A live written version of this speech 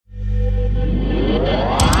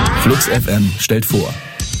FluxFM stellt vor.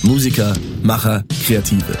 Musiker, Macher,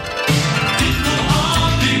 Kreative.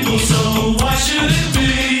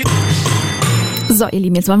 So, ihr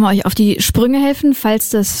Lieben, jetzt wollen wir euch auf die Sprünge helfen, falls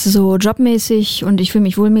das so jobmäßig und ich fühle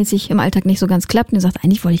mich wohlmäßig im Alltag nicht so ganz klappt. Und ihr sagt,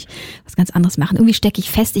 eigentlich wollte ich was ganz anderes machen. Irgendwie stecke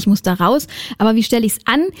ich fest, ich muss da raus. Aber wie stelle ich es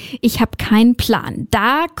an? Ich habe keinen Plan.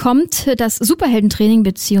 Da kommt das Superheldentraining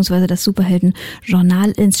bzw. das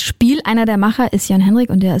Superheldenjournal ins Spiel. Einer der Macher ist Jan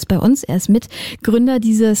Henrik und der ist bei uns. Er ist Mitgründer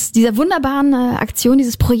dieser wunderbaren Aktion,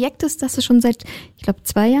 dieses Projektes, das es schon seit, ich glaube,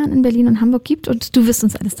 2 Jahren in Berlin und Hamburg gibt. Und du wirst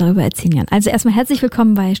uns alles darüber erzählen, Jan. Also erstmal herzlich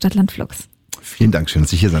willkommen bei Stadtland Flux. Vielen Dank, schön,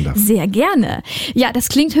 dass ich hier sein darf. Sehr gerne. Ja, das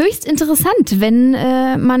klingt höchst interessant, wenn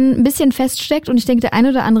man ein bisschen feststeckt und ich denke, der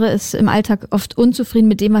eine oder andere ist im Alltag oft unzufrieden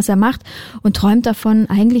mit dem, was er macht und träumt davon,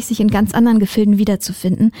 eigentlich sich in ganz anderen Gefilden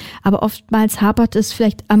wiederzufinden. Aber oftmals hapert es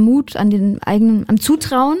vielleicht am Mut, am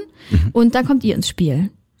Zutrauen und dann kommt ihr ins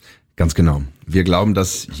Spiel. Ganz genau. Wir glauben,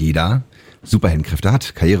 dass jeder Superheldenkräfte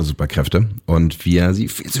hat, Karrieresuperkräfte und wir sie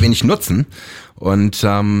viel zu wenig nutzen und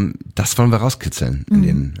das wollen wir rauskitzeln in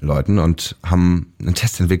den Leuten und haben einen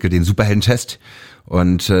Test entwickelt, den Superheldentest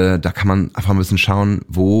und da kann man einfach ein bisschen schauen,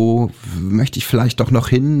 wo möchte ich vielleicht doch noch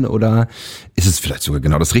hin oder ist es vielleicht sogar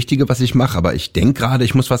genau das Richtige, was ich mache, aber ich denke gerade,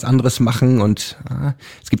 ich muss was anderes machen und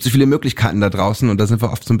es gibt so viele Möglichkeiten da draußen und da sind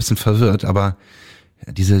wir oft so ein bisschen verwirrt, aber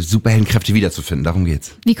diese Superheldenkräfte wiederzufinden, darum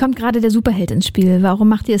geht's. Wie kommt gerade der Superheld ins Spiel? Warum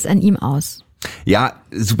macht ihr es an ihm aus? Ja,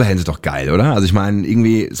 Superhelden sind doch geil, oder? Also ich meine,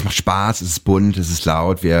 irgendwie, es macht Spaß, es ist bunt, es ist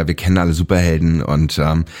laut, wir kennen alle Superhelden und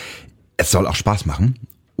es soll auch Spaß machen.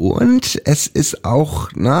 Und es ist auch,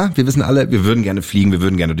 wir wissen alle, wir würden gerne fliegen, wir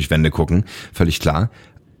würden gerne durch Wände gucken, völlig klar.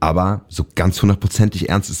 Aber so ganz 100%ig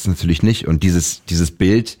ernst ist es natürlich nicht. Und dieses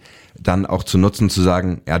Bild dann auch zu nutzen, zu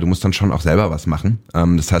sagen, ja, du musst dann schon auch selber was machen.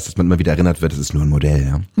 Das heißt, dass man immer wieder erinnert wird, es ist nur ein Modell.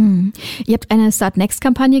 Ja. Ihr habt eine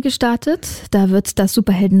Start-Next-Kampagne gestartet. Da wird das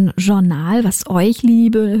Superheldenjournal, was euch,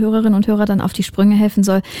 liebe Hörerinnen und Hörer, dann auf die Sprünge helfen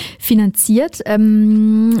soll, finanziert.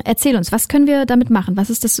 Erzähl uns, was können wir damit machen?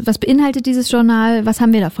 Was beinhaltet dieses Journal? Was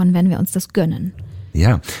haben wir davon, wenn wir uns das gönnen?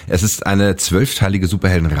 Ja, es ist eine 12-teilige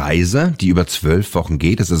Superheldenreise, die über 12 Wochen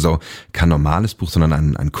geht. Es ist also kein normales Buch,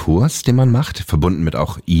 sondern ein Kurs, den man macht, verbunden mit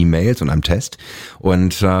auch E-Mails und einem Test.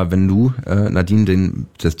 Und wenn du, Nadine, diesen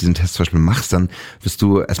Test zum Beispiel machst, dann wirst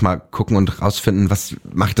du erstmal gucken und rausfinden, was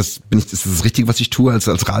mache ich ist das Richtige, was ich tue als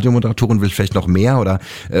Radiomoderatorin, will ich vielleicht noch mehr oder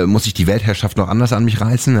muss ich die Weltherrschaft noch anders an mich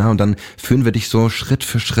reißen? Ja? Und dann führen wir dich so Schritt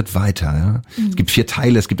für Schritt weiter. Ja? Es gibt 4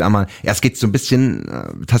 Teile. Es gibt einmal, erst geht's so ein bisschen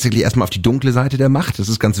tatsächlich erstmal auf die dunkle Seite der Macht. Das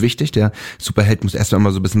ist ganz wichtig. Der Superheld muss erst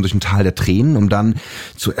einmal so ein bisschen durch ein Tal der Tränen, um dann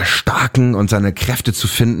zu erstarken und seine Kräfte zu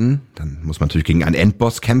finden. Dann muss man natürlich gegen einen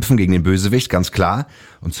Endboss kämpfen, gegen den Bösewicht, ganz klar.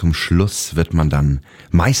 Und zum Schluss wird man dann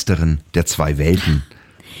Meisterin der 2 Welten.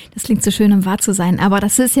 Das klingt so schön, um wahr zu sein. Aber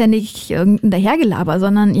das ist ja nicht irgendein Dahergelaber,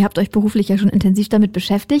 sondern ihr habt euch beruflich ja schon intensiv damit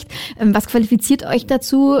beschäftigt. Was qualifiziert euch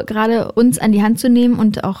dazu, gerade uns an die Hand zu nehmen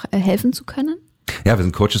und auch helfen zu können? Ja, wir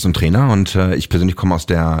sind Coaches und Trainer und ich persönlich komme aus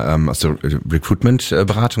der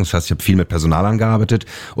Recruitment-Beratung. Das heißt, ich habe viel mit Personalern gearbeitet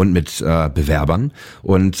und mit Bewerbern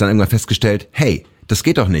und dann irgendwann festgestellt, hey, das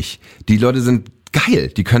geht doch nicht. Die Leute sind geil,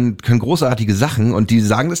 die können großartige Sachen und die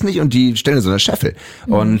sagen das nicht und die stellen so eine Scheffel.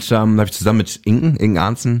 Und habe ich zusammen mit Inken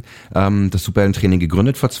Arntzen das Superheldentraining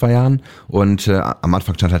gegründet vor 2 Jahren und am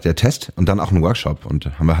Anfang stand halt der Test und dann auch ein Workshop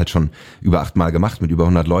und haben wir halt schon über 8 Mal gemacht mit über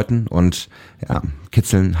 100 Leuten und ja,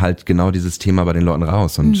 kitzeln halt genau dieses Thema bei den Leuten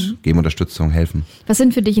raus und geben Unterstützung, helfen. Was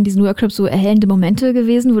sind für dich in diesen Workshops so erhellende Momente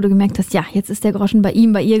gewesen, wo du gemerkt hast, ja, jetzt ist der Groschen bei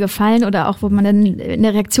ihr gefallen oder auch, wo man dann in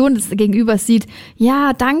der Reaktion des Gegenübers sieht,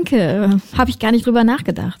 ja, danke, habe ich gar nicht drüber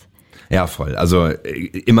nachgedacht. Ja, voll. Also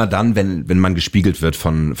immer dann, wenn man gespiegelt wird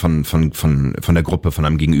von der Gruppe, von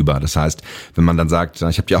einem Gegenüber. Das heißt, wenn man dann sagt,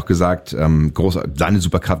 ich habe dir auch gesagt, deine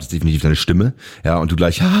Superkraft ist definitiv deine Stimme, ja, und du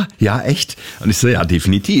gleich, ja, echt? Und ich so, ja,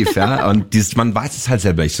 definitiv, ja. Und man weiß es halt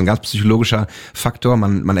selber nicht. So ein ganz psychologischer Faktor.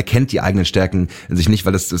 Man erkennt die eigenen Stärken in sich nicht,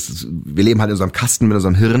 weil wir leben halt in so einem Kasten mit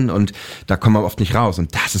unserem Hirn und da kommen wir oft nicht raus.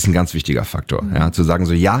 Und das ist ein ganz wichtiger Faktor, ja, zu sagen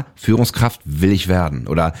so, ja, Führungskraft will ich werden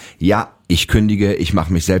oder ja, ich kündige, ich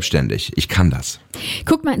mache mich selbstständig. Ich kann das.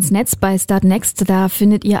 Guckt mal ins Netz bei Start Next, da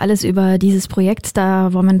findet ihr alles über dieses Projekt.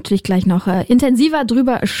 Da wollen wir natürlich gleich noch intensiver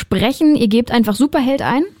drüber sprechen. Ihr gebt einfach Superheld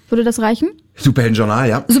ein. Würde das reichen? Superheldenjournal,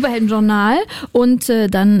 ja. Superheldenjournal. Und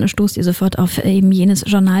dann stoßt ihr sofort auf eben jenes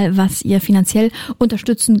Journal, was ihr finanziell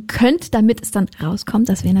unterstützen könnt, damit es dann rauskommt.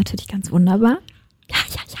 Das wäre natürlich ganz wunderbar.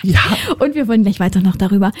 Ja. Und wir wollen gleich weiter noch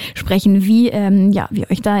darüber sprechen, wie wir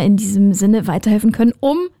euch da in diesem Sinne weiterhelfen können,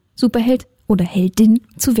 um Superheld oder Heldin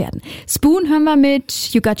zu werden. Spoon hören wir mit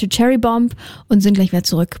You Got Your Cherry Bomb und sind gleich wieder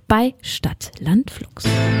zurück bei Stadt, Land, Flux.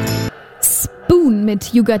 Spoon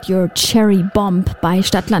mit You Got Your Cherry Bomb bei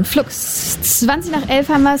Stadtland Flux. 20 nach 11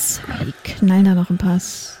 haben wir's. Die knallen da noch ein paar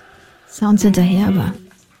Sounds hinterher, aber...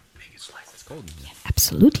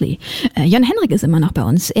 Absolutely. Jan Henrik ist immer noch bei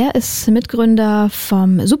uns. Er ist Mitgründer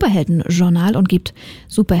vom Superheldenjournal und gibt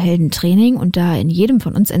Superheldentraining. Und da in jedem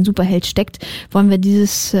von uns ein Superheld steckt, wollen wir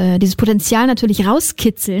dieses Potenzial natürlich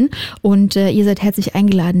rauskitzeln. Und ihr seid herzlich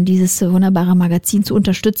eingeladen, dieses wunderbare Magazin zu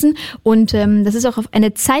unterstützen. Und das ist auch auf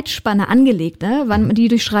eine Zeitspanne angelegt. Ne? Wann die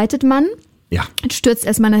durchschreitet man? Ja. Stürzt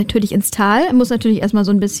erstmal natürlich ins Tal, muss natürlich erstmal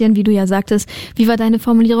so ein bisschen, wie du ja sagtest, wie war deine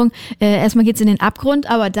Formulierung? Erstmal geht's in den Abgrund,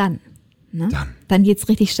 aber dann. Ne? Dann geht's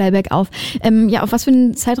richtig steil bergauf. Auf was für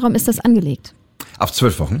einen Zeitraum ist das angelegt? Auf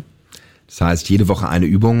 12 Wochen. Das heißt, jede Woche eine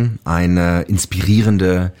Übung, ein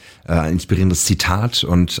inspirierendes Zitat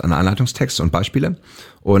und ein Anleitungstext und Beispiele.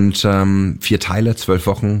 Und 4 Teile, 12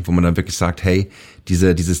 Wochen, wo man dann wirklich sagt, hey,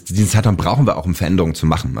 diesen Zeitraum brauchen wir auch, um Veränderungen zu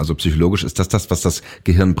machen. Also psychologisch ist das, was das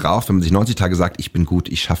Gehirn braucht. Wenn man sich 90 Tage sagt, ich bin gut,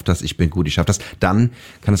 ich schaffe das, ich bin gut, ich schaffe das, dann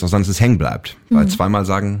kann es auch sein, dass es hängen bleibt. Weil zweimal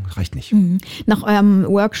sagen reicht nicht. Nach eurem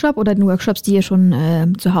Workshop oder den Workshops, die ihr schon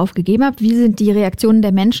zuhauf gegeben habt, wie sind die Reaktionen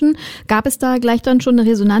der Menschen? Gab es da gleich dann schon eine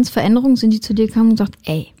Resonanzveränderung? Sind die zu dir gekommen und gesagt,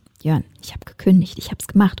 ey, Jörn, ich habe gekündigt, ich habe es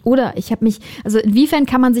gemacht. Oder ich habe mich, also inwiefern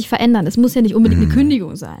kann man sich verändern? Es muss ja nicht unbedingt eine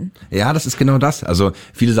Kündigung sein. Ja, das ist genau das. Also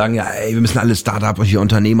viele sagen ja, ey, wir müssen alle Startup und hier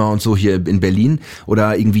Unternehmer und so hier in Berlin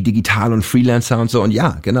oder irgendwie digital und Freelancer und so. Und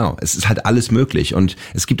ja, genau, es ist halt alles möglich. Und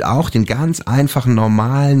es gibt auch den ganz einfachen,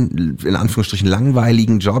 normalen, in Anführungsstrichen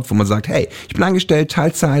langweiligen Job, wo man sagt, hey, ich bin angestellt,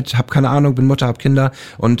 Teilzeit, habe keine Ahnung, bin Mutter, habe Kinder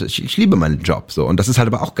und ich liebe meinen Job. So. Und das ist halt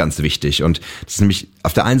aber auch ganz wichtig. Und das ist nämlich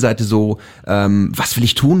auf der einen Seite so, was will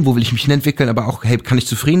ich tun, wo will ich mich hinentwickeln, aber auch, hey, kann ich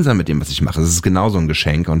zufrieden sein mit dem, was ich mache? Das ist genauso ein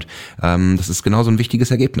Geschenk und das ist genauso ein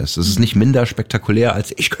wichtiges Ergebnis. Das ist nicht minder spektakulär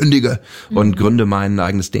als ich kündige und gründe mein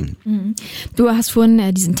eigenes Ding. Du hast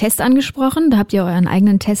vorhin diesen Test angesprochen, da habt ihr euren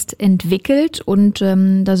eigenen Test entwickelt und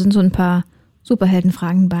da sind so ein paar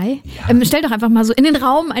Superheldenfragen bei. Ja. Stell doch einfach mal so in den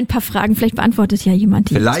Raum ein paar Fragen. Vielleicht beantwortet ja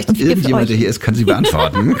jemand die. Vielleicht irgendjemand, der hier ist, kann sie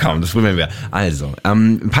beantworten. Komm, das probieren wir. Also,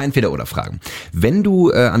 ein paar Entweder-oder-Fragen. Wenn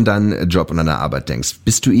du an deinen Job und deine Arbeit denkst,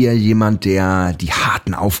 bist du eher jemand, der die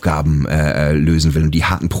harten Aufgaben lösen will und die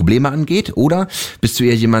harten Probleme angeht? Oder bist du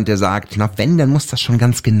eher jemand, der sagt, na wenn, dann muss das schon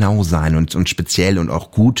ganz genau sein und speziell und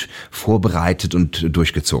auch gut vorbereitet und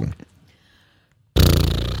durchgezogen?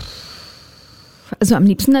 Also am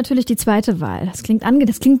liebsten natürlich die zweite Wahl. Das klingt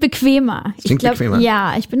bequemer. Bequemer?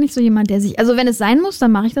 Ja, ich bin nicht so jemand, der sich, also wenn es sein muss,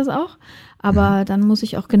 dann mache ich das auch. Aber dann muss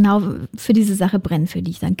ich auch genau für diese Sache brennen, für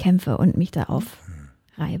die ich dann kämpfe und mich da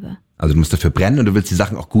aufreibe. Also du musst dafür brennen und du willst die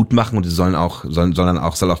Sachen auch gut machen und die soll auch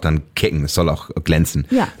dann kicken, es soll auch glänzen.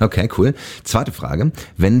 Ja. Okay, cool. Zweite Frage.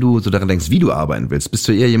 Wenn du so daran denkst, wie du arbeiten willst, bist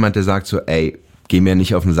du eher jemand, der sagt so, ey, geh mir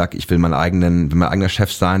nicht auf den Sack, ich will mein eigener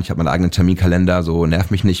Chef sein, ich habe meinen eigenen Terminkalender, so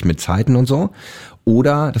nerv mich nicht mit Zeiten und so.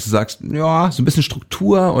 Oder, dass du sagst, ja, so ein bisschen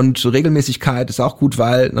Struktur und Regelmäßigkeit ist auch gut,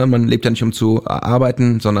 weil man lebt ja nicht um zu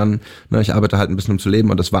arbeiten, sondern ich arbeite halt ein bisschen um zu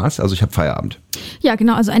leben und das war's. Also ich habe Feierabend. Ja,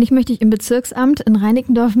 genau. Also eigentlich möchte ich im Bezirksamt in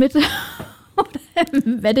Reinickendorf Mitte oder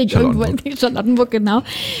im Wedding irgendwo in Charlottenburg, genau.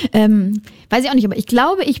 Weiß ich auch nicht, aber ich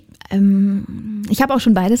glaube, ich habe auch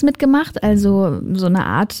schon beides mitgemacht, also so eine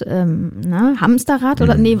Art Hamsterrad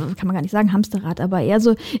oder nee, kann man gar nicht sagen Hamsterrad, aber eher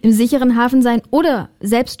so im sicheren Hafen sein oder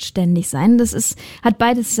selbstständig sein. Das hat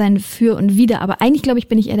beides sein Für und Wider, aber eigentlich glaube ich,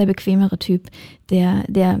 bin ich eher der bequemere Typ,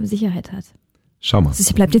 der Sicherheit hat. Schau mal.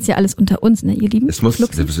 Das bleibt jetzt ja alles unter uns, ne, ihr Lieben? Es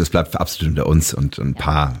bleibt absolut unter uns und ein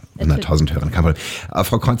paar 100.000 Hörern.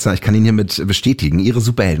 Frau Kreuzer, ich kann Ihnen hiermit bestätigen, Ihre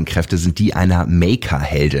Superheldenkräfte sind die einer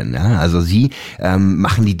Maker-Heldin. Ja? Also Sie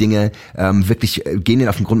machen die Dinge wirklich, gehen ihnen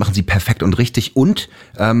auf den Grund, machen sie perfekt und richtig und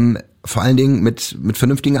vor allen Dingen mit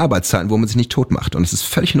vernünftigen Arbeitszeiten, wo man sich nicht tot macht. Und es ist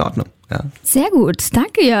völlig in Ordnung. Ja. Sehr gut,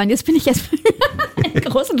 danke Jörn. Jetzt bin ich einen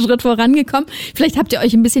großen Schritt vorangekommen. Vielleicht habt ihr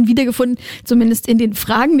euch ein bisschen wiedergefunden, zumindest in den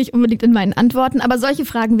Fragen, nicht unbedingt in meinen Antworten. Aber solche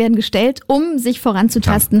Fragen werden gestellt, um sich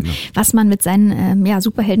voranzutasten, was man mit seinen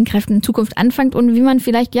Superheldenkräften in Zukunft anfängt und wie man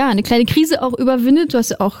vielleicht eine kleine Krise auch überwindet. Du hast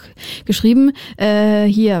ja auch geschrieben,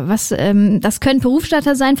 das können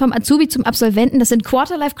Berufsstatter sein, vom Azubi zum Absolventen. Das sind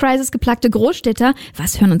Quarterlife-Crisis geplagte Großstädter.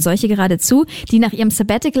 Was hören uns solche gerade zu, die nach ihrem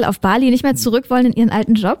Sabbatical auf Bali nicht mehr zurück wollen in ihren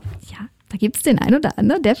alten Job? Ja, da gibt's den einen oder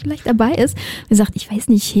anderen, der vielleicht dabei ist und sagt, ich weiß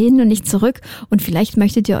nicht hin und nicht zurück. Und vielleicht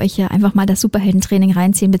möchtet ihr euch ja einfach mal das Superheldentraining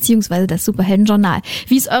reinziehen, beziehungsweise das Superheldenjournal.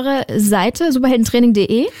 Wie ist eure Seite?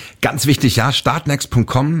 Superheldentraining.de? Ganz wichtig, ja,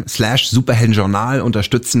 startnext.com/Superheldenjournal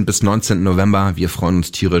unterstützen bis 19. November. Wir freuen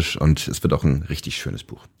uns tierisch und es wird auch ein richtig schönes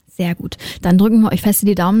Buch. Sehr gut. Dann drücken wir euch fest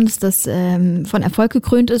die Daumen, dass das von Erfolg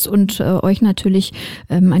gekrönt ist und euch natürlich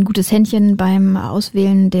ein gutes Händchen beim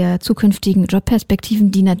Auswählen der zukünftigen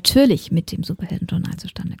Jobperspektiven, die natürlich mit dem Superheldenjournal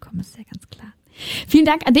zustande kommen. Das ist ja ganz klar. Vielen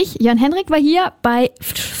Dank an dich. Jan Henrik war hier bei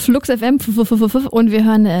FluxFM und wir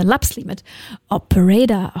hören Lapsley mit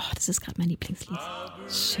Operator. Oh, das ist gerade mein Lieblingslied.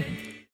 Schön.